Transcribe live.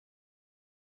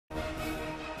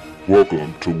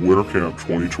Welcome to Wintercamp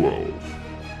 2012.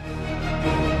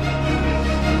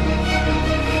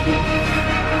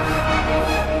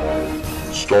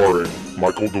 Starring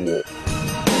Micheal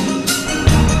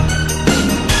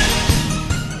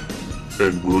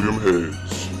and William Hayes.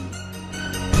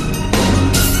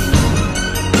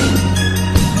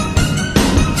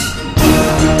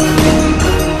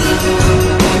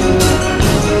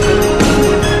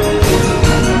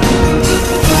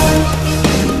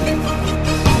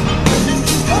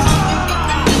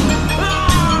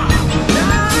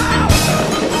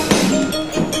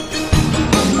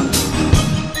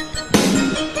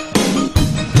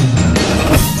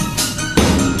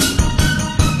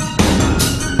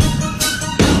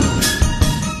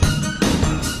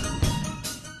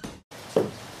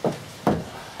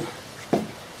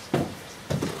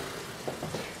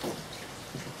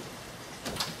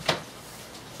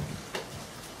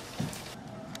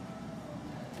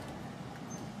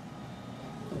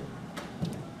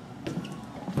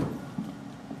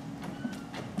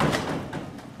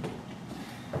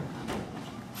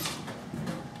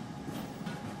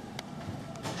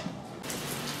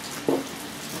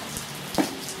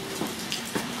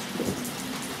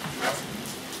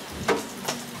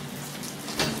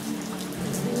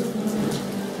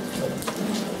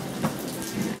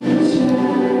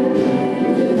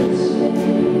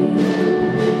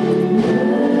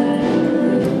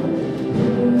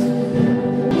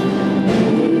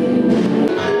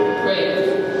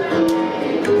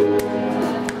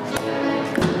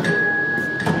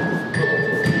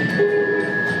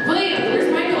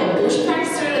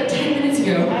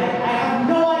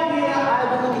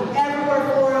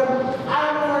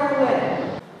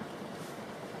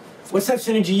 What's up,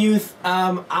 Synergyouth?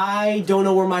 I don't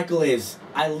know where Micheal is.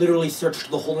 I literally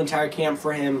searched the whole entire camp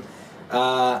for him.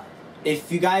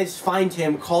 If you guys find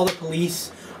him, call the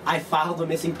police. I filed a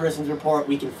missing persons report.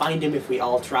 We can find him if we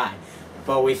all try.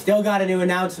 But we still got a new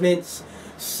announcements.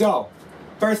 So,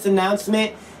 first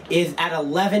announcement is at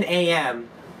 11 a.m.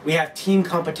 we have team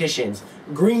competitions.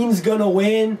 Green's gonna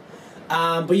win,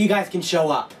 but you guys can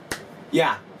show up.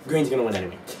 Yeah, Green's gonna win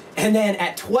anyway. And then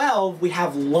at 12, we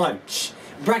have lunch.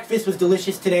 Breakfast was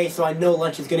delicious today, so I know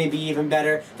lunch is going to be even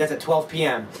better. That's at 12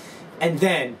 p.m. And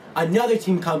then another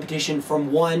team competition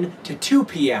from 1 to 2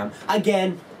 p.m.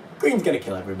 Again, Green's going to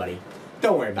kill everybody.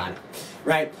 Don't worry about it,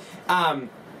 right?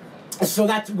 So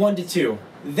that's 1 to 2.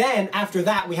 Then, after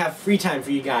that, we have free time for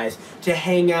you guys to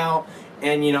hang out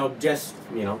and, just,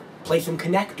 play some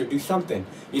Connect or do something,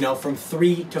 from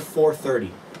 3 to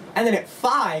 4:30. And then at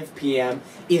 5 p.m.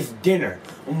 is dinner.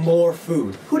 More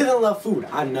food. Who doesn't love food?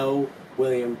 I know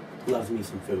William loves me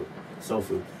some food. Soul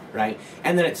food, right?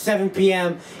 And then at 7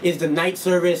 p.m. is the night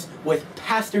service with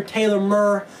Pastor Taylor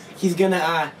Murr. He's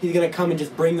gonna come and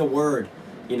just bring the word,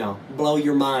 blow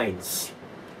your minds.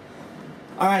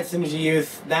 All right,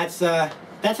 Synergyouth,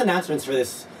 that's announcements for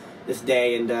this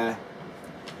day, and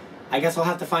I guess I'll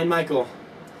have to find Micheal.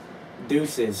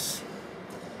 Deuces.